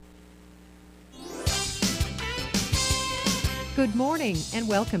Good morning and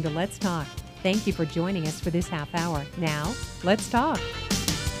welcome to Let's Talk. Thank you for joining us for this half hour. Now, let's talk.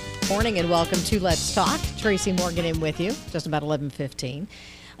 Morning and welcome to Let's Talk. Tracy Morgan in with you, just about 11:15.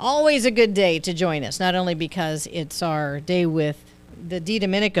 Always a good day to join us, not only because it's our day with the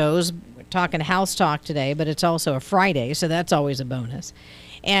DiDomenicos, we're talking house talk today, but it's also a Friday, so that's always a bonus.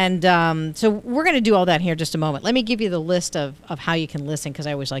 And so we're going to do all that here in just a moment. Let me give you the list of how you can listen, because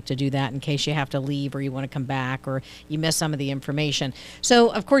I always like to do that in case you have to leave or you want to come back or you miss some of the information.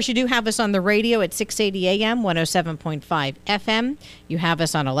 So, of course, you do have us on the radio at 680 AM, 107.5 FM. You have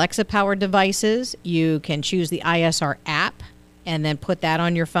us on Alexa-powered devices. You can choose the ISR app and then put that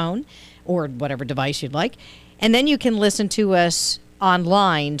on your phone or whatever device you'd like. And then you can listen to us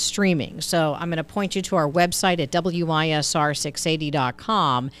online streaming. So I'm going to point you to our website at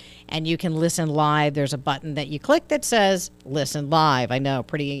wisr680.com, and you can listen live. There's a button that you click that says listen live. I know,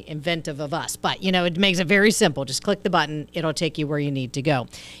 pretty inventive of us, but it makes it very simple. Just click the button. It'll take you where you need to go.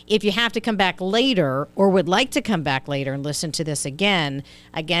 If you have to come back later or would like to come back later and listen to this again,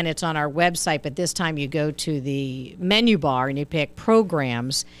 it's on our website, but this time you go to the menu bar and you pick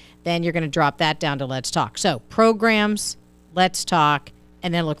programs. Then you're going to drop that down to Let's Talk. So programs, Let's Talk,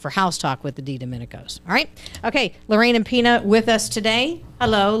 and then look for House Talk with the DiDomenicos. All right? Okay, Lorraine and Pina with us today.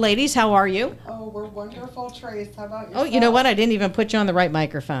 Hello, ladies. How are you? Oh, we're wonderful, Trace. How about yourself? Oh, you know what? I didn't even put you on the right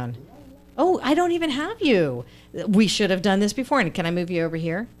microphone. Oh, I don't even have you. We should have done this before. And can I move you over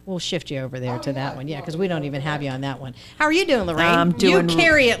here? We'll shift you over there to that one. Yeah, because we don't even have you on that one. How are you doing, Lorraine? I'm doing. You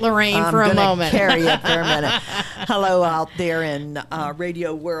carry it, Lorraine, for a moment. Carry it for a minute. Hello out there in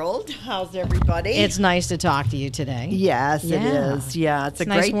radio world. How's everybody? It's nice to talk to you today. Yes, it is. Yeah, it's a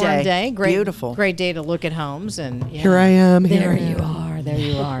nice great warm day. Great, beautiful. Great day to look at homes. And Here I am. There you are. There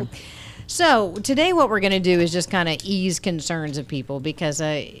you are. So today what we're going to do is just kind of ease concerns of people, because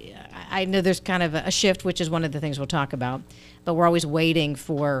I know there's kind of a shift, which is one of the things we'll talk about, but we're always waiting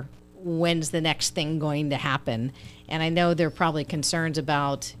for when's the next thing going to happen. And I know there are probably concerns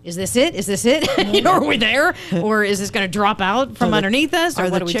about, is this it? Is this it? Are we there? Or is this going to drop out from underneath us? Or are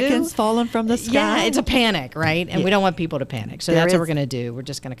what the do we chickens do? falling from the sky? Yeah, it's a panic, right? And we don't want people to panic. So that's what we're going to do. We're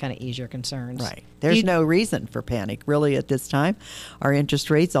just going to kind of ease your concerns. Right. There's no reason for panic, really, at this time. Our interest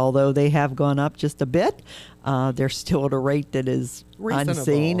rates, although they have gone up just a bit, they're still at a rate that is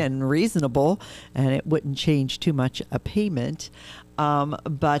unseen and reasonable, and it wouldn't change too much a payment.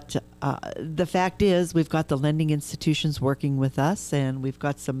 But the fact is, we've got the lending institutions working with us, and we've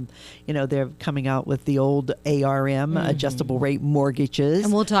got some, they're coming out with the old ARM, adjustable rate mortgages.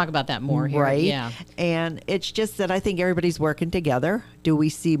 And we'll talk about that more here. Right. Yeah. And it's just that I think everybody's working together. Do we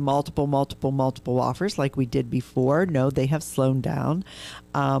see multiple offers like we did before? No, they have slowed down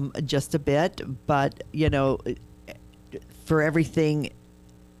just a bit. But, for everything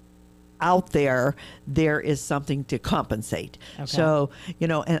out there is something to compensate. Okay. So,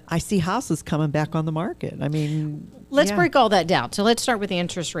 and I see houses coming back on the market. I mean, let's break all that down. So let's start with the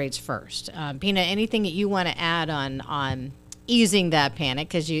interest rates first. Pina, anything that you want to add on easing that panic?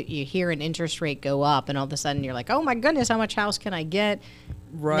 Because you hear an interest rate go up and all of a sudden you're like, oh my goodness, how much house can I get?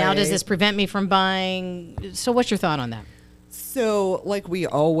 Right. Now, does this prevent me from buying? So what's your thought on that? So, like we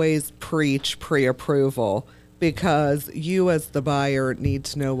always preach pre-approval, because you as the buyer need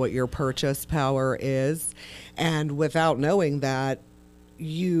to know what your purchase power is. And without knowing that,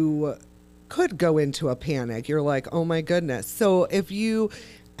 you could go into a panic. You're like, oh my goodness. So if you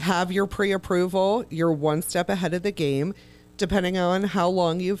have your pre-approval, you're one step ahead of the game, depending on how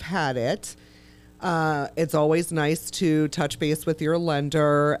long you've had it. It's always nice to touch base with your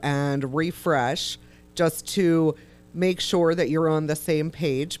lender and refresh just to make sure that you're on the same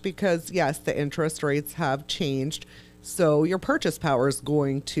page, because yes, the interest rates have changed. So your purchase power is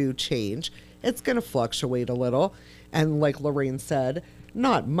going to change. It's going to fluctuate a little. And like Lorraine said,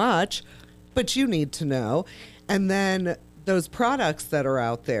 not much, but you need to know. And then those products that are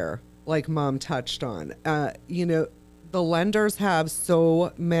out there, like Mom touched on, the lenders have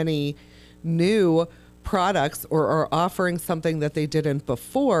so many new products or are offering something that they didn't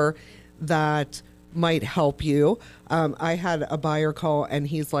before that might help you. I had a buyer call and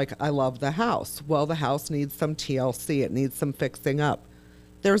he's like, I love the house. Well, the house needs some TLC. It needs some fixing up.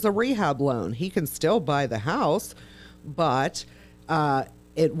 There's a rehab loan. He can still buy the house, but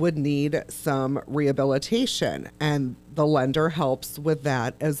it would need some rehabilitation, and the lender helps with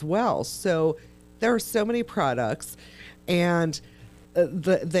that as well. So there are so many products, and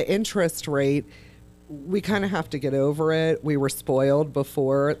the interest rate, we kind of have to get over it. We were spoiled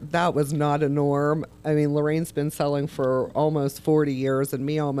before. That was not a norm. I mean, Lorraine's been selling for almost 40 years and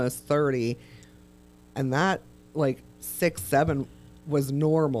me almost 30. And that, like 6, 7 was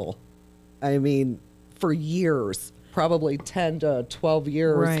normal. I mean, for years. probably 10 to 12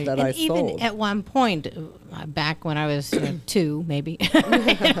 years Right. that And I even sold. at one point, back when I was 2, maybe,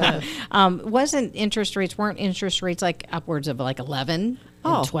 weren't interest rates like upwards of like 11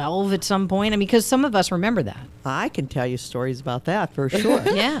 Oh. and 12 at some point? I mean, because some of us remember that. I can tell you stories about that for sure.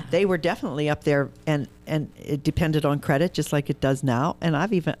 Yeah. They were definitely up there, and it depended on credit just like it does now. And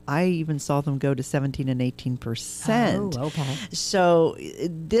I even saw them go to 17 and 18%. Oh, okay. So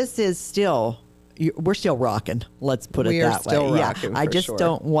this is still, we're still rocking. Let's put it We are that still way. rocking, I for just sure.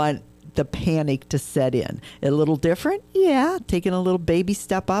 don't want the panic to set in. A little different, yeah. Taking a little baby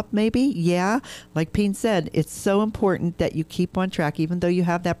step up, maybe, yeah. Like Pete said, it's so important that you keep on track, even though you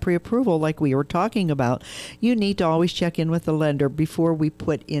have that pre-approval, like we were talking about. You need to always check in with the lender before we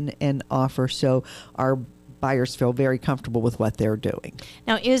put in an offer, so our buyers feel very comfortable with what they're doing.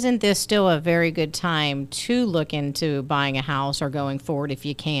 Now, isn't this still a very good time to look into buying a house or going forward if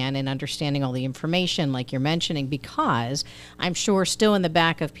you can, and understanding all the information like you're mentioning? Because I'm sure still in the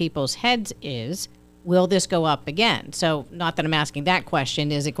back of people's heads is, will this go up again? So not that I'm asking that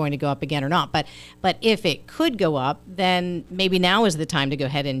question, is it going to go up again or not? But if it could go up, then maybe now is the time to go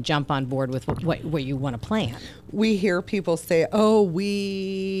ahead and jump on board with what you want to plan. We hear people say, oh,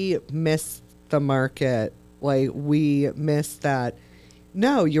 we missed the market. Like, we missed that.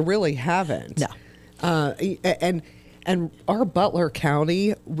 No, you really haven't. No. And our Butler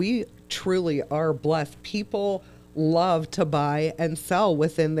County, we truly are blessed. People love to buy and sell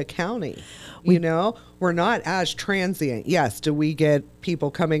within the county. You know, we're not as transient. Yes, do we get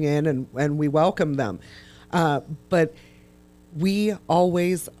people coming in and we welcome them. But we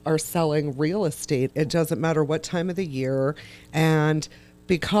always are selling real estate. It doesn't matter what time of the year. And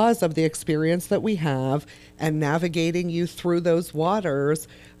because of the experience that we have and navigating you through those waters,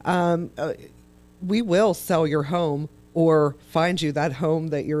 we will sell your home or find you that home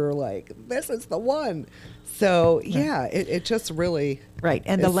that you're like, this is the one. So, yeah, it just really... Right.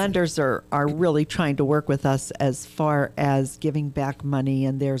 And the lenders are really trying to work with us as far as giving back money.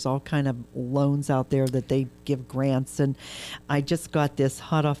 And there's all kind of loans out there that they give grants. And I just got this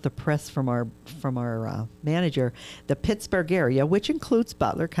hot off the press from our manager. The Pittsburgh area, which includes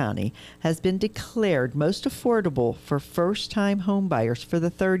Butler County, has been declared most affordable for first-time home buyers for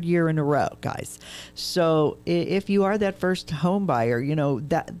the 3rd year in a row, guys. So if you are that first home buyer, you know,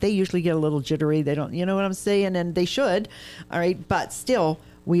 that they usually get a little jittery. They don't, you know what I'm saying? And they should. All right. But still,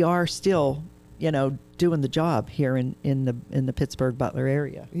 we are still, you know, doing the job here in the Pittsburgh Butler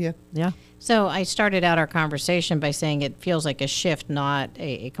area. Yeah. Yeah. So I started out our conversation by saying it feels like a shift, not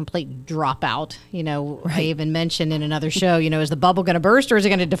a complete dropout. You know, Right. I even mentioned in another show, you know, is the bubble going to burst or is it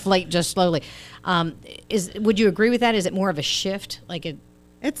going to deflate just slowly? Would you agree with that? Is it more of a shift?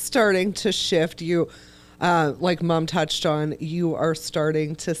 It's starting to shift. You, like Mom touched on, you are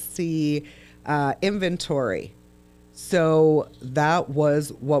starting to see inventory. So that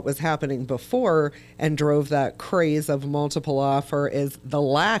was what was happening before and drove that craze of multiple offer is the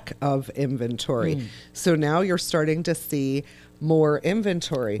lack of inventory. So now you're starting to see more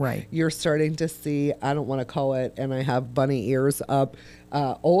inventory. Right. You're starting to see, I don't want to call it, and I have bunny ears up,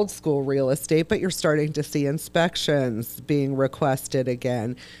 old school real estate, but you're starting to see inspections being requested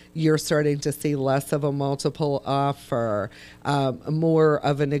again. You're starting to see less of a multiple offer, more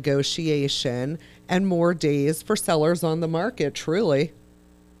of a negotiation, and more days for sellers on the market, truly.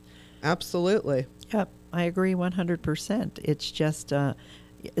 Absolutely. Yep. I agree 100%. It's just,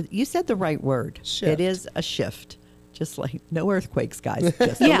 you said the right word. Shift. It is a shift. Just like no earthquakes, guys.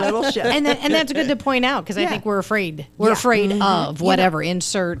 Just a little shift. and that's good to point out because I Yeah. think we're afraid. We're Yeah. afraid of whatever.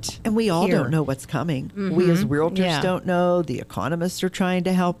 Insert. And we all here. don't know what's coming. We as realtors Yeah. don't know. The economists are trying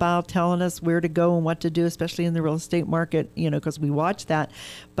to help out, telling us where to go and what to do, especially in the real estate market, you know, because we watch that.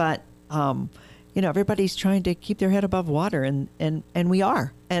 But, you know, everybody's trying to keep their head above water, and we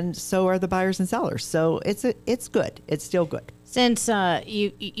are. And so are the buyers and sellers. So it's good. It's still good. Since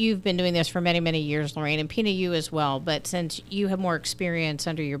you've been doing this for many, many years, Lorraine, and Pina, you as well, but since you have more experience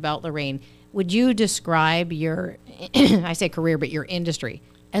under your belt, Lorraine, would you describe your, I say career, but your industry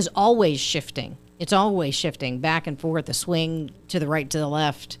as always shifting? It's always shifting back and forth, the swing to the right, to the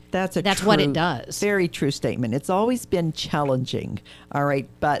left. That's what it does. Very true statement. It's always been challenging, all right.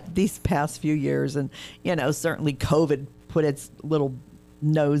 But these past few years, and you know, certainly COVID put its little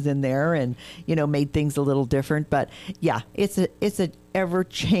nose in there, and you know, made things a little different. But yeah, it's a ever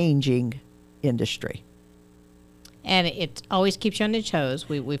changing industry, and it always keeps you on your toes.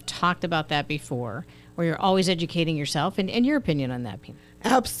 We've talked about that before, where you're always educating yourself. And your opinion on that, Pina?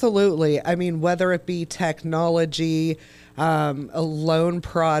 Absolutely. I mean, whether it be technology, loan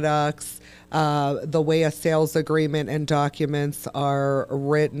products, the way a sales agreement and documents are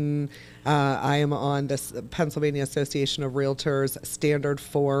written. I am on this Pennsylvania Association of Realtors standard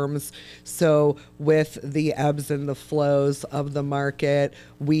forms. So with the ebbs and the flows of the market,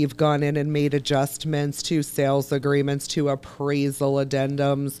 we've gone in and made adjustments to sales agreements, to appraisal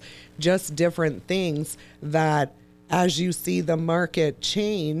addendums, just different things that as you see the market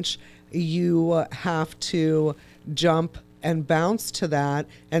change, you have to jump and bounce to that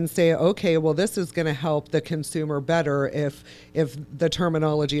and say, okay, well, this is going to help the consumer better if the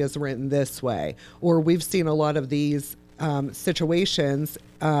terminology is written this way. Or we've seen a lot of these situations.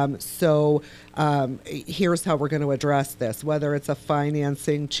 So here's how we're going to address this, whether it's a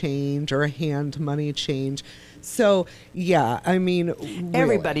financing change or a hand money change. So, yeah, I mean, really.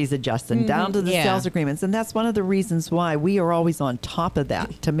 Everybody's adjusting down to the sales agreements. And that's one of the reasons why we are always on top of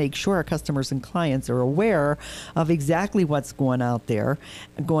that, to make sure our customers and clients are aware of exactly what's going on out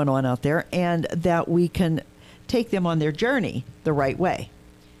there, and that we can take them on their journey the right way.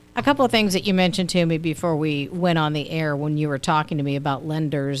 A couple of things that you mentioned to me before we went on the air when you were talking to me about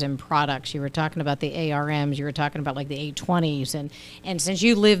lenders and products. You were talking about the ARMs. You were talking about like the A20s. And since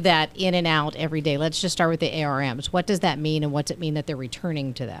you live that in and out every day, let's just start with the ARMs. What does that mean, and what's it mean that they're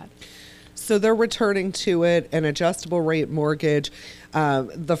returning to that? So they're returning to it. An adjustable rate mortgage.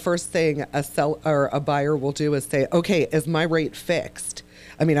 The first thing a buyer will do is say, okay, is my rate fixed?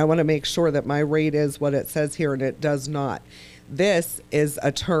 I mean, I want to make sure that my rate is what it says here, and it does not. This is a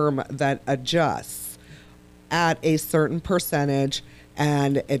term that adjusts at a certain percentage,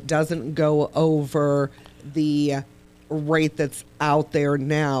 and it doesn't go over the rate that's out there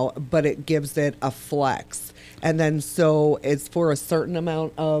now, but it gives it a flex. And then so it's for a certain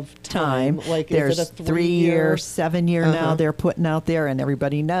amount of time. Like, there's is it a 3 year, 7 year now they're putting out there, and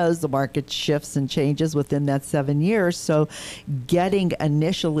everybody knows the market shifts and changes within that 7 years. So getting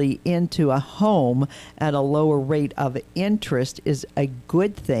initially into a home at a lower rate of interest is a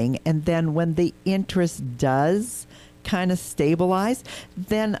good thing. And then when the interest does kind of stabilize,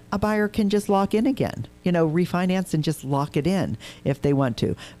 then a buyer can just lock in again, refinance and just lock it in if they want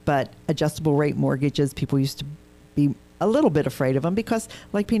to. But adjustable rate mortgages, people used to be a little bit afraid of them because,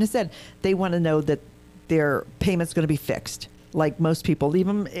 like Pina said, they want to know that their payment's going to be fixed. Like most people,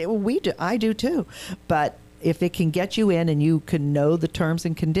 even I do too. But if it can get you in and you can know the terms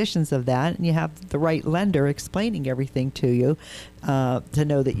and conditions of that, and you have the right lender explaining everything to you, to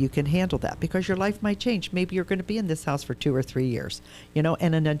know that you can handle that, because your life might change. Maybe you're going to be in this house for 2 or 3 years,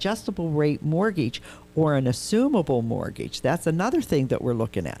 and an adjustable rate mortgage or an assumable mortgage, that's another thing that we're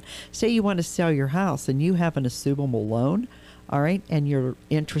looking at. Say you want to sell your house and you have an assumable loan, all right, and your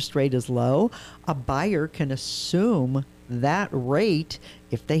interest rate is low, a buyer can assume that rate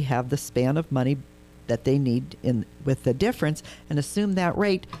if they have the span of money that they need with the difference, and assume that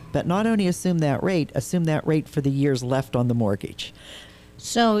rate, but not only assume that rate for the years left on the mortgage.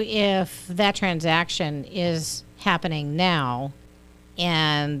 So if that transaction is happening now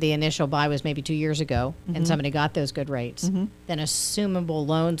and the initial buy was maybe 2 years ago and somebody got those good rates, then assumable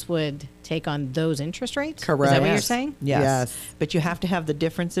loans would take on those interest rates? Correct. Is that what you're saying? Yes. But you have to have the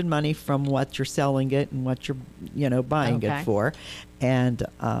difference in money from what you're selling it and what you're buying it for. And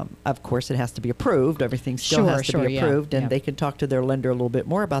of course, it has to be approved. Everything still has to be approved, and they can talk to their lender a little bit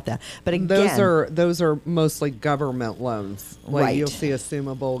more about that. But again, those are mostly government loans. Like, right. You'll see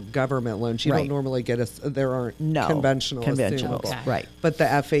assumable government loans. You Right. don't normally get there aren't conventional conventionals. assumable. Right. But the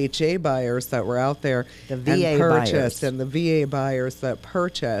FHA buyers that were out there The VA and purchased, buyers. and the VA buyers that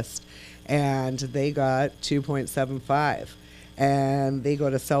purchased, and they got 2.75, and they go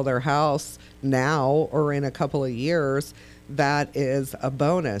to sell their house now or in a couple of years. That is a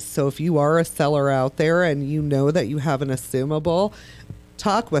bonus. So if you are a seller out there and you know that you have an assumable,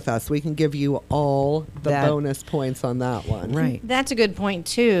 talk with us. We can give you all the bonus points on that one. Right. That's a good point,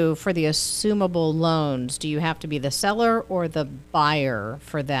 too, for the assumable loans. Do you have to be the seller or the buyer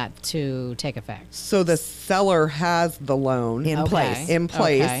for that to take effect? So the seller has the loan In place.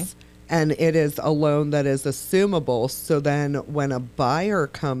 Okay. And it is a loan that is assumable. So then when a buyer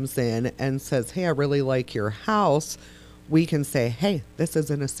comes in and says, hey, I really like your house, we can say, hey, this is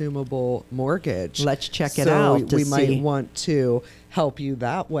an assumable mortgage. Let's check it out So to we see. might want to help you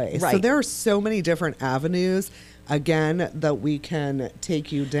that way. Right. So there are so many different avenues, again, that we can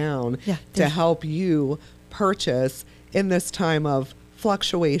take you down to help you purchase in this time of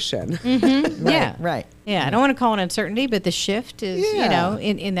fluctuation. Yeah. Right. Yeah, I don't want to call it uncertainty, but the shift is,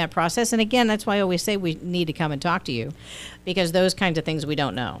 in that process. And again, that's why I always say we need to come and talk to you, because those kinds of things we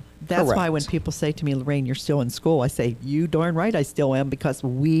don't know. That's Correct. why when people say to me, Lorraine, you're still in school, I say, you darn right I still am, because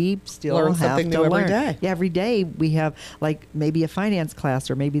we still Learn have something to new every learn. day. Yeah, every day we have like maybe a finance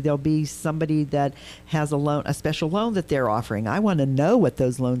class, or maybe there'll be somebody that has a special loan that they're offering. I want to know what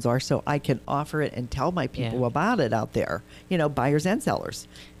those loans are so I can offer it and tell my people about it out there, buyers and sellers.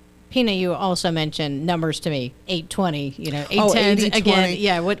 Pina, you also mentioned numbers to me, 8-20, 8-10 80-20. again.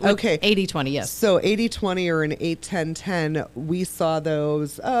 Yeah, what Okay. 80-20, yes. So 80-20 or an 8-10-10, we saw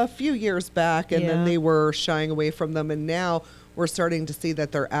those a few years back, and then they were shying away from them. And now we're starting to see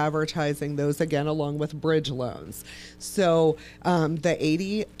that they're advertising those again along with bridge loans. So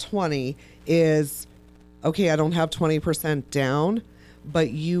the 80-20 is, okay, I don't have 20% down,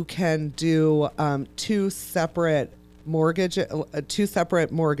 but you can do two separate mortgages.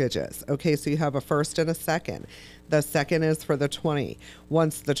 Okay, so you have a first and a second. The second is for the 20.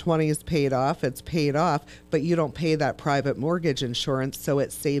 Once the 20 is paid off, it's paid off, but you don't pay that private mortgage insurance, so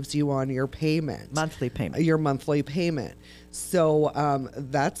it saves you on your payment. Your monthly payment. So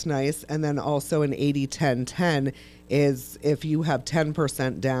that's nice. And then also an 80-10-10 is if you have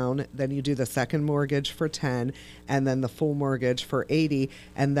 10% down, then you do the second mortgage for 10 and then the full mortgage for 80,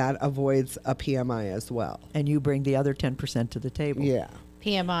 and that avoids a PMI as well. And you bring the other 10% to the table. Yeah.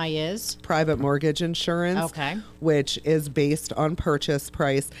 PMI is? Private mortgage insurance, okay, which is based on purchase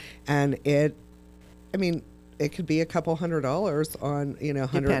price, and it could be a couple $100 on,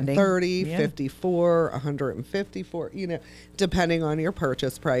 130, 54, 154, depending on your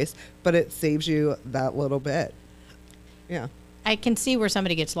purchase price, but it saves you that little bit. Yeah. I can see where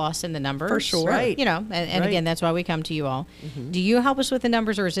somebody gets lost in the numbers. For sure. Right. And Right. again, that's why we come to you all. Mm-hmm. Do you help us with the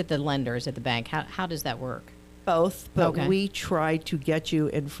numbers, or is it the lender? Is it the bank? How does that work? Both, but Okay. we try to get you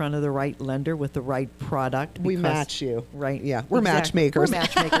in front of the right lender with the right product. We match you. Right. Yeah. We're Exactly. matchmakers. We're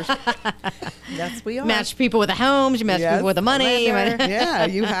matchmakers. Yes, we are. Match people with the homes, you match Yes. people with the money. Yeah,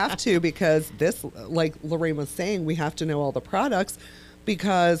 you have to, because this, like Lorraine was saying, we have to know all the products,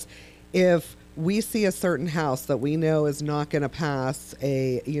 because if we see a certain house that we know is not going to pass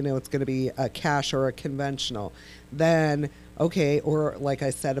it's going to be a cash or a conventional, then okay, or like I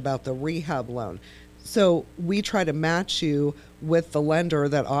said about the rehab loan. So we try to match you with the lender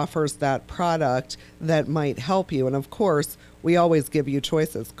that offers that product that might help you. And of course, we always give you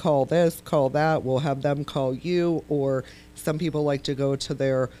choices. Call this, call that. We'll have them call you, or some people like to go to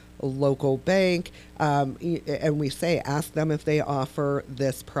their local bank. And we say, ask them if they offer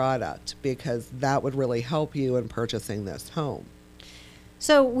this product, because that would really help you in purchasing this home.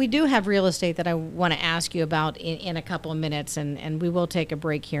 So we do have real estate that I want to ask you about in a couple of minutes, and we will take a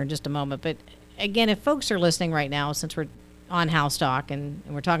break here in just a moment. But again, if folks are listening right now, since we're on House Talk and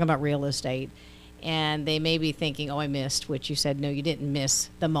we're talking about real estate, and they may be thinking, oh, I missed, which you said, no, you didn't miss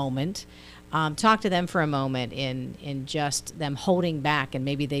the moment. Talk to them for a moment in just them holding back, and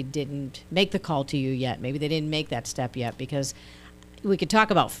maybe they didn't make the call to you yet. Maybe they didn't make that step yet, because we could talk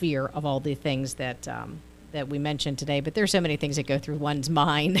about fear of all the things that we mentioned today, but there's so many things that go through one's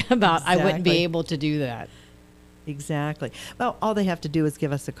mind about I wouldn't be able to do that. Exactly. Well, all they have to do is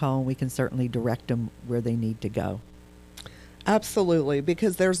give us a call, and we can certainly direct them where they need to go. Absolutely,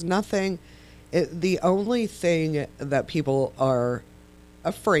 because there's nothing, the only thing that people are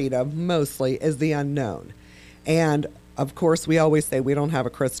afraid of mostly is the unknown. And of course, we always say we don't have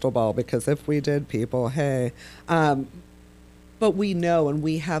a crystal ball, because if we did, people, hey. But we know, and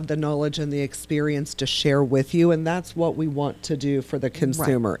we have the knowledge and the experience to share with you, and that's what we want to do for the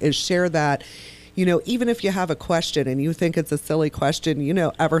consumer, is share that. Even if you have a question and you think it's a silly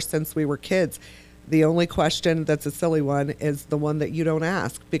question, ever since we were kids, the only question that's a silly one is the one that you don't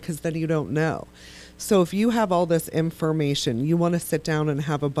ask, because then you don't know. So if you have all this information, you want to sit down and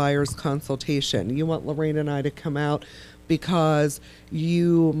have a buyer's consultation, you want Lorraine and I to come out, because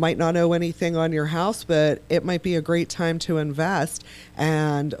you might not know anything on your house, but it might be a great time to invest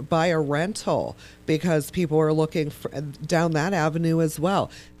and buy a rental, because people are looking down that avenue as well.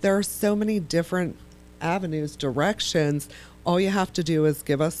 There are so many different avenues, directions. All you have to do is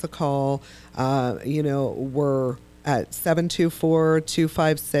give us a call. We're at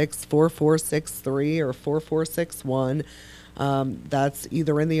 724-256-4463 or 4461. That's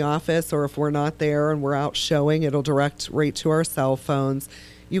either in the office, or if we're not there and we're out showing, it'll direct right to our cell phones.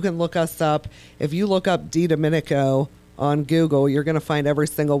 You can look us up. If you look up DiDomenico on Google, you're going to find every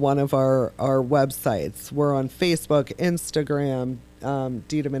single one of our websites. We're on Facebook, Instagram,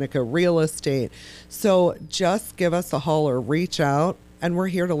 DiDomenico Real Estate. So just give us a holler, reach out, and we're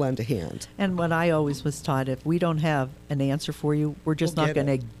here to lend a hand. And what I always was taught, if we don't have an answer for you, we're just We'll not get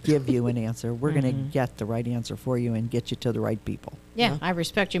going to give you an answer. We're going to get the right answer for you and get you to the right people. Yeah, I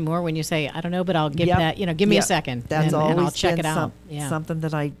respect you more when you say, I don't know, but I'll give Yep. that, give me a Yep. second. That's and always I'll check been it out. something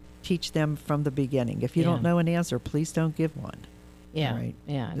that I teach them from the beginning. If you don't Yeah. know an answer, please don't give one. Yeah. All right.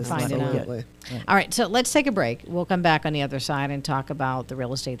 Yeah. And Just find it out. Absolutely. All right, so let's take a break. We'll come back on the other side and talk about the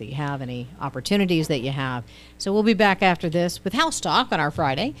real estate that you have, any opportunities that you have. So we'll be back after this with House Talk on our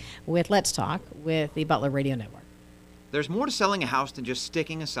Friday with Let's Talk with the Butler Radio Network. There's more to selling a house than just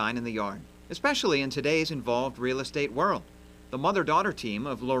sticking a sign in the yard, especially in today's involved real estate world. The mother-daughter team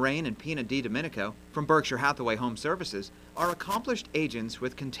of Lorraine and Pina DiDomenico from Berkshire Hathaway Home Services are accomplished agents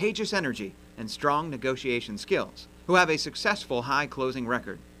with contagious energy and strong negotiation skills who have a successful high closing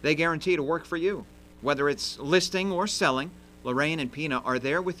record. They guarantee to work for you. Whether it's listing or selling, Lorraine and Pina are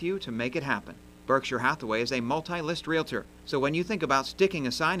there with you to make it happen. Berkshire Hathaway is a multi-list realtor, so when you think about sticking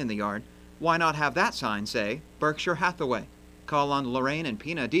a sign in the yard, why not have that sign say Berkshire Hathaway? Call on Lorraine and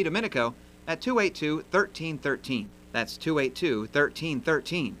Pina DiDomenico at 282-1313. That's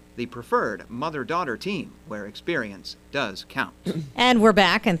 282-1313, the preferred mother-daughter team where experience does count. And we're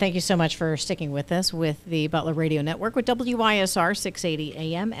back, and thank you so much for sticking with us with the Butler Radio Network with WYSR 680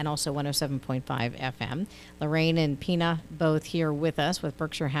 AM and also 107.5 FM. Lorraine and Pina both here with us with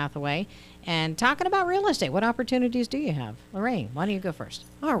Berkshire Hathaway and talking about real estate. What opportunities do you have? Lorraine, why don't you go first?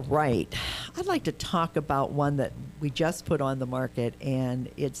 All right. I'd like to talk about one that we just put on the market, and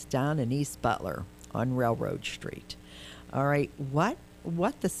it's down in East Butler on Railroad Street. All right, what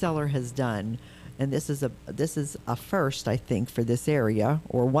the seller has done, and this is a first, I think, for this area,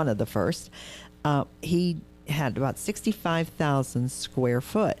 or one of the first. He had about 65,000 square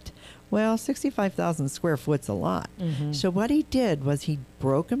foot. Well, 65,000 square foot's a lot. Mm-hmm. So what he did was he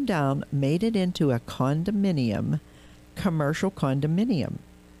broke them down, made it into a condominium, commercial condominium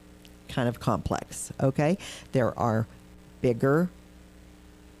kind of complex. Okay, there are bigger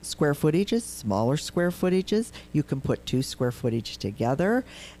square footages, smaller square footages. You can put 2 square footage together,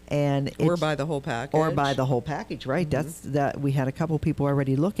 and Or buy the whole package. Or buy the whole package, right? That we had a couple people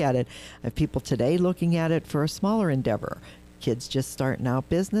already look at it. People today looking at it for a smaller endeavor. Kids just starting out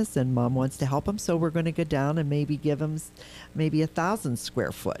business, and mom wants to help them, so we're going to go down and maybe give them maybe 1,000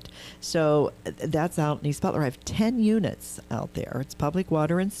 square foot. So that's out in East Butler. I have 10 units out there. It's public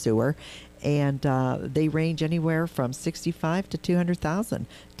water and sewer, and they range anywhere from 65 to 200,000,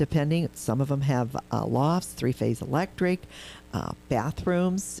 depending. Some of them have lofts, 3-phase electric,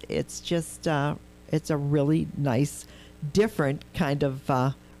 bathrooms. It's just it's a really nice, different kind of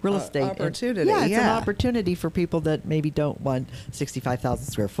real estate opportunity. And, it's an yeah. opportunity for people that maybe don't want 65,000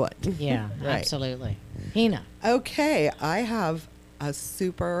 square foot. Yeah, Right. absolutely. Pina. Okay, I have a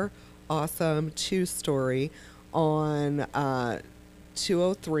super awesome 2-story on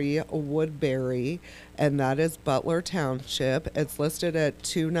 203 Woodbury, and that is Butler Township. It's listed at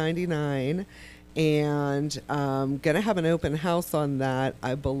 $299, and gonna have an open house on that.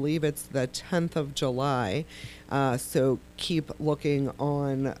 I believe it's the 10th of July. So keep looking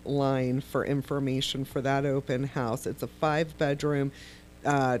online for information for that open house. It's a 5-bedroom,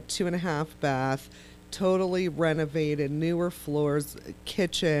 2.5 bath, totally renovated, newer floors,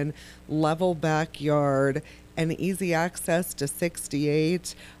 kitchen, level backyard, and easy access to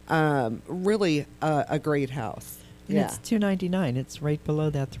 68. Really a great house. And it's $299. It's right below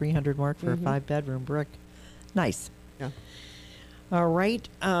that 300 mark for a 5-bedroom brick. Nice. Yeah. All right.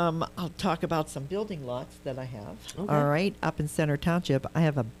 I'll talk about some building lots that I have. Okay. All right. Up in Center Township, I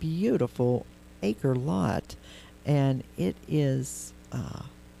have a beautiful acre lot, and it is.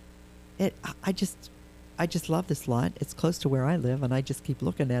 I just love this lot. It's close to where I live, and I just keep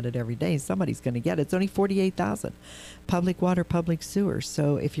looking at it every day. Somebody's going to get it. It's only $48,000. Public water, public sewer.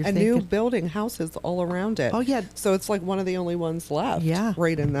 So if you're And thinking, new building houses all around it. Oh, yeah. So it's like one of the only ones left. Yeah.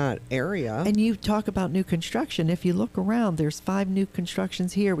 Right in that area. and you talk about new construction. If you look around, there's 5 new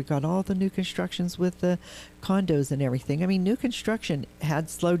constructions here. We got all the new constructions with the condos and everything. I mean, new construction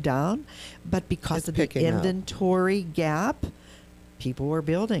had slowed down, but because It's of the picking up. inventory gap, people were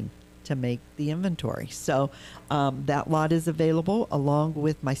building to make the inventory. So that lot is available along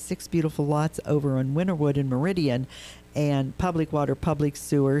with my 6 beautiful lots over on Winterwood and Meridian, and public water, public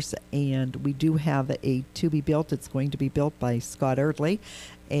sewers. And we do have a to be built. It's going to be built by Scott Erdley.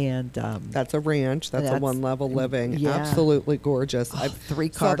 And that's a ranch. That's a that's- 1-level living. yeah. Absolutely gorgeous. Oh, I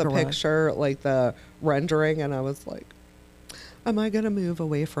 3-car saw the garage. picture, like the rendering, and I was like, Am I going to move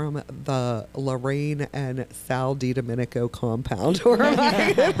away from the Lorraine and Sal DiDomenico compound? Or am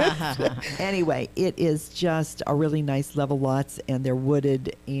I Anyway, it is just a really nice level lots, and they're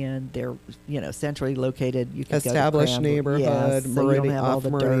wooded, and they're centrally located. You can Established go to neighborhood, so you don't Meridian, have all off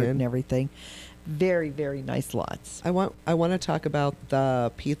the dirt Meridian. and everything. Very, very nice lots. I want to talk about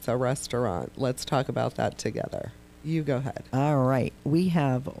the pizza restaurant. Let's talk about that together. You go ahead. All right. We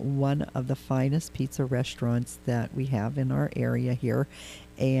have one of the finest pizza restaurants that we have in our area here.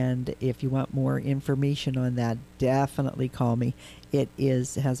 And if you want more information on that, definitely call me. It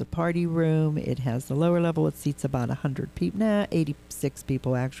has a party room. It has the lower level. It seats about 100 people. 86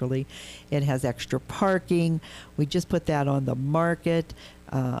 people actually. It has extra parking. We just put that on the market.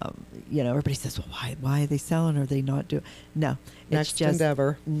 Everybody says, well, why are they selling? Are they not doing? No, Next it's just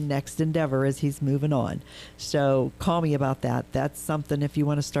endeavor. Next endeavor as he's moving on. So call me about that. That's something if you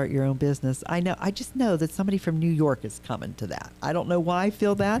want to start your own business. I just know that somebody from New York is coming to that. I don't know why I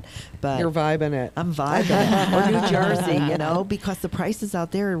feel that, but You're vibing it. I'm vibing it. Or New Jersey, because the prices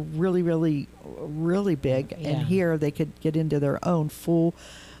out there are really, really, really big. Yeah. And here they could get into their own full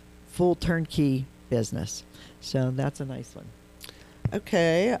turnkey business. So that's a nice one.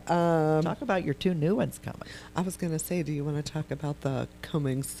 Okay. Talk about your two new ones coming. I was going to say, do you want to talk about the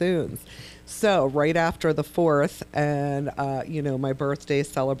coming soons? So right after the 4th and, my birthday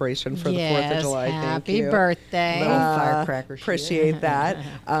celebration for the 4th of July. Thank Happy you. birthday. Little firecracker shoot. Appreciate that.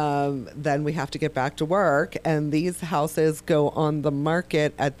 Then we have to get back to work. And these houses go on the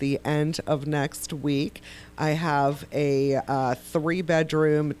market at the end of next week. I have a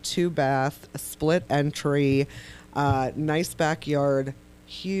 3-bedroom, 2-bath, split entry, nice backyard,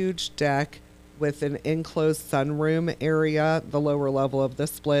 huge deck with an enclosed sunroom area. The lower level of the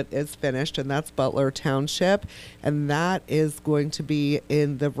split is finished, and that's Butler Township, and that is going to be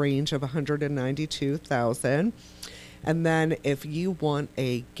in the range of $192,000. And then if you want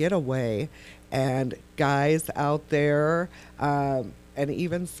a getaway, and guys out there, and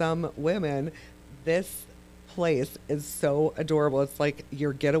even some women, this place is so adorable. It's like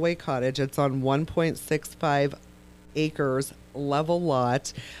your getaway cottage. It's on 1.65 acres level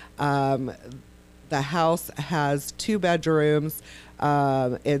lot. The house has 2 bedrooms.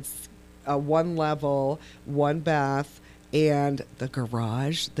 It's a 1 level, 1 bath, and the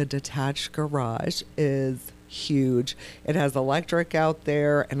garage, the detached garage, is huge. It has electric out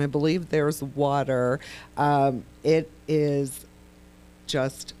there, and I believe there's water. It is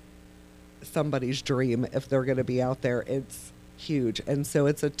just somebody's dream if they're going to be out there. It's huge. And so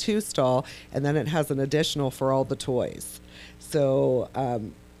it's a 2-stall, and then it has an additional for all the toys. So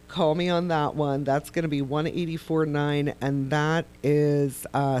call me on that one. That's going to be $184,900, and that is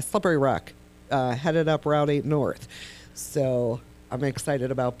Slippery Rock, headed up Route 8 North. So I'm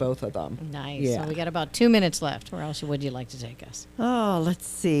excited about both of them. Nice. Yeah. So we got about 2 minutes left. Where else would you like to take us? Oh, let's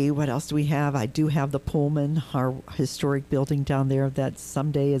see. What else do we have? I do have the Pullman, our historic building down there that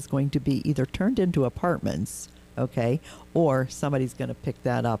someday is going to be either turned into apartments, okay, or somebody's going to pick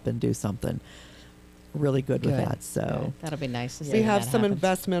that up and do something really good with that. So Good. That'll be nice to see. We when have that some happens.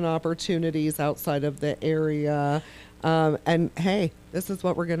 investment opportunities outside of the area. And hey, this is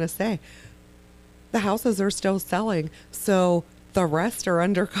what we're going to say. The houses are still selling. So the rest are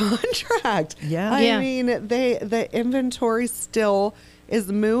under contract. Yeah. I Yeah. mean, the inventory still is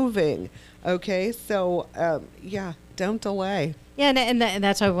moving. Okay. So, don't delay. Yeah, and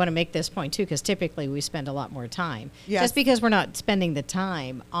that's why I want to make this point, too, because typically we spend a lot more time. Yes. Just because we're not spending the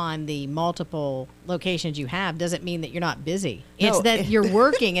time on the multiple locations you have doesn't mean that you're not busy. It's No. that you're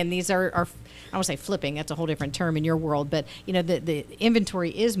working, and these are I don't want to say flipping. That's a whole different term in your world. But, the inventory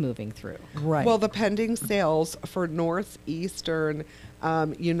is moving through. right. Well, the pending sales for northeastern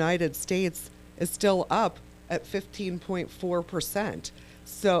United States is still up at 15.4%.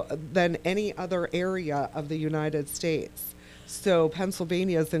 So than any other area of the United States. So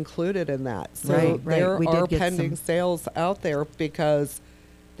Pennsylvania is included in that. So Right. there We did are get pending some- sales out there because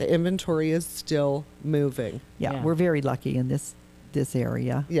the inventory is still moving. yeah, we're very lucky in this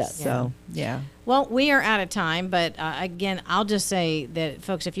area. Yes. So, yeah. Well, we are out of time, but again, I'll just say that,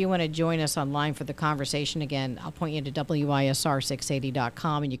 folks, if you want to join us online for the conversation, again, I'll point you to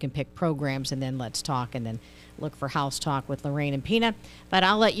WISR680.com, and you can pick programs, and then Let's Talk, and then look for House Talk with Lorraine and Pina. But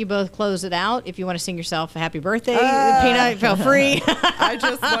I'll let you both close it out. If you want to sing yourself a happy birthday, Pina, feel free. I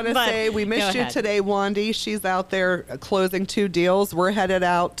just want to But say we go missed you ahead. today, Wandy. She's out there closing 2 deals. We're headed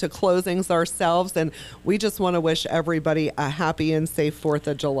out to closings ourselves, and we just want to wish everybody a happy and safe 4th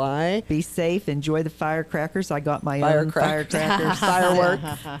of July. Be safe. Enjoy the firecrackers. I got my own Firecrackers. firecrackers.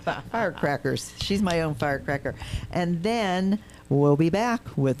 Fireworks. Firecrackers. She's my own firecracker. And then we'll be back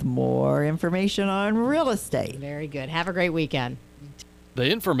with more information on real estate. today. Very good. Have a great weekend. The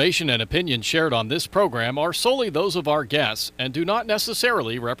information and opinions shared on this program are solely those of our guests and do not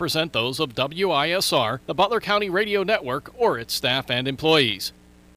necessarily represent those of WISR, the Butler County Radio Network, or its staff and employees.